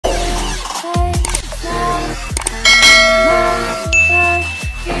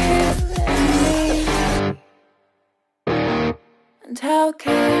how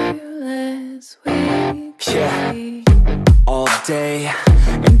careless we could Yeah. be. All day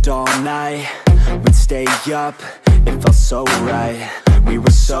and all night, we'd stay up, it felt so right. We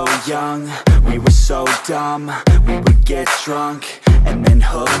were so young, we were so dumb. We would get drunk and then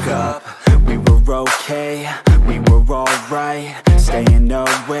hook up. We were okay, we were alright, staying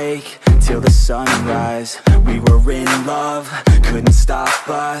awake till the sunrise. We were in love, couldn't stop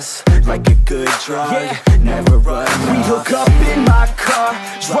us, like a good drug, never enough. We hook up in my car,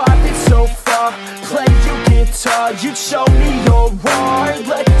 driving so far, play you guitar, you'd show me your art,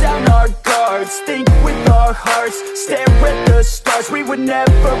 let down our guards, think with our hearts, stare at the stars, we were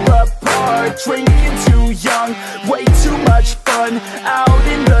never apart, drinking too young, way too much fun, out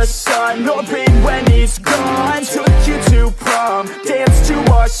in the sun, orbit when it's gone, took you to prom, dance to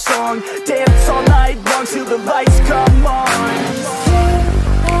our song, dance all night long till the lights come